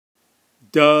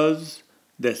Does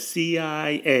the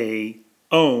CIA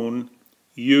own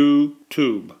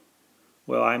YouTube?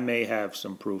 Well, I may have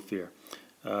some proof here.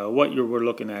 What we're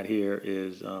looking at here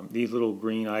is these little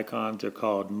green icons. They're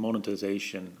called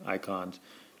monetization icons,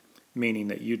 meaning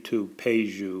that YouTube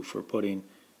pays you for putting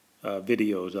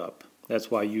videos up. That's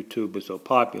why YouTube is so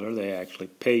popular. They actually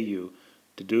pay you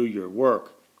to do your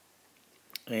work.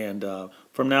 And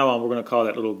from now on, we're going to call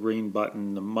that little green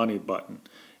button the money button.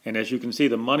 And as you can see,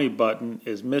 the money button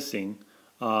is missing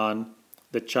on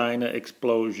the China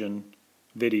explosion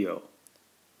video.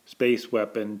 Space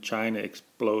weapon, China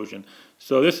explosion.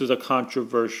 So this is a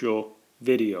controversial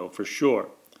video for sure.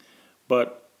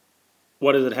 But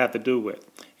what does it have to do with?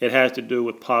 It has to do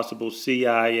with possible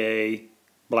CIA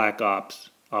black ops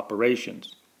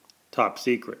operations, top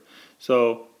secret.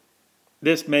 So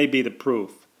this may be the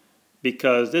proof,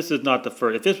 because this is not the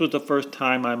first. If this was the first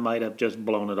time, I might have just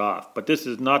blown it off. But this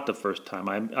is not the first time.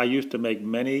 I used to make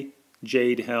many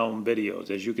Jade Helm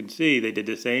videos. As you can see, they did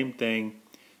the same thing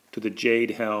to the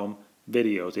Jade Helm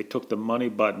videos. They took the money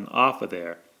button off of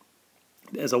there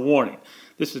as a warning.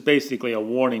 This is basically a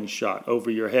warning shot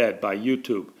over your head by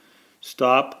YouTube.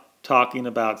 Stop talking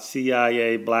about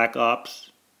CIA black ops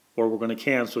or we're going to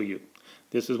cancel you.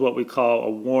 This is what we call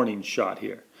a warning shot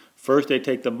here. First, they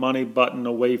take the money button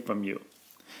away from you.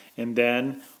 And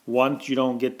then, once you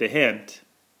don't get the hint,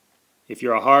 if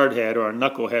you're a hardhead or a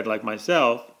knucklehead like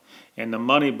myself, and the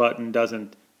money button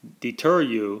doesn't deter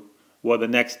you, well, the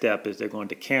next step is they're going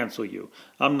to cancel you.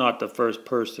 I'm not the first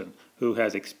person who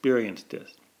has experienced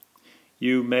this.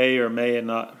 You may or may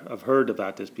not have heard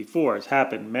about this before. It's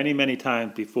happened many, many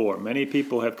times before. Many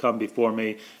people have come before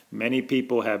me. Many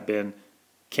people have been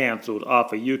canceled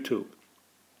off of YouTube.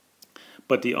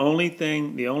 But the only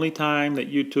time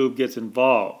that YouTube gets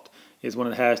involved is when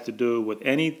it has to do with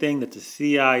anything that the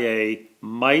CIA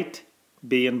might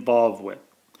be involved with.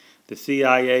 The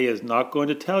CIA is not going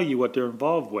to tell you what they're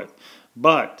involved with.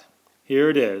 But here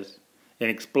it is, an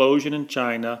explosion in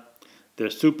China. Their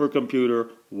supercomputer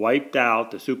wiped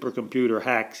out. The supercomputer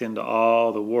hacks into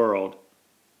all the world.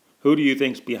 Who do you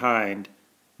think's behind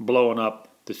blowing up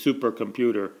the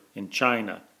supercomputer in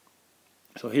China?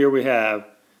 So here we have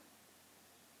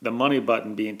the money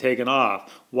button being taken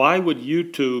off. Why would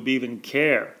YouTube even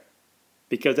care?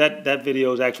 Because that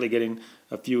video is actually getting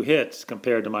a few hits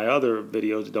compared to my other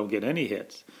videos that don't get any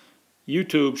hits.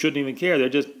 YouTube shouldn't even care. They're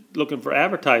just looking for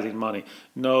advertising money.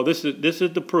 No, this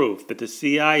is the proof that the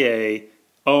CIA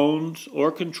owns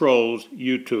or controls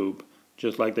YouTube,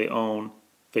 just like they own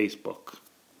Facebook.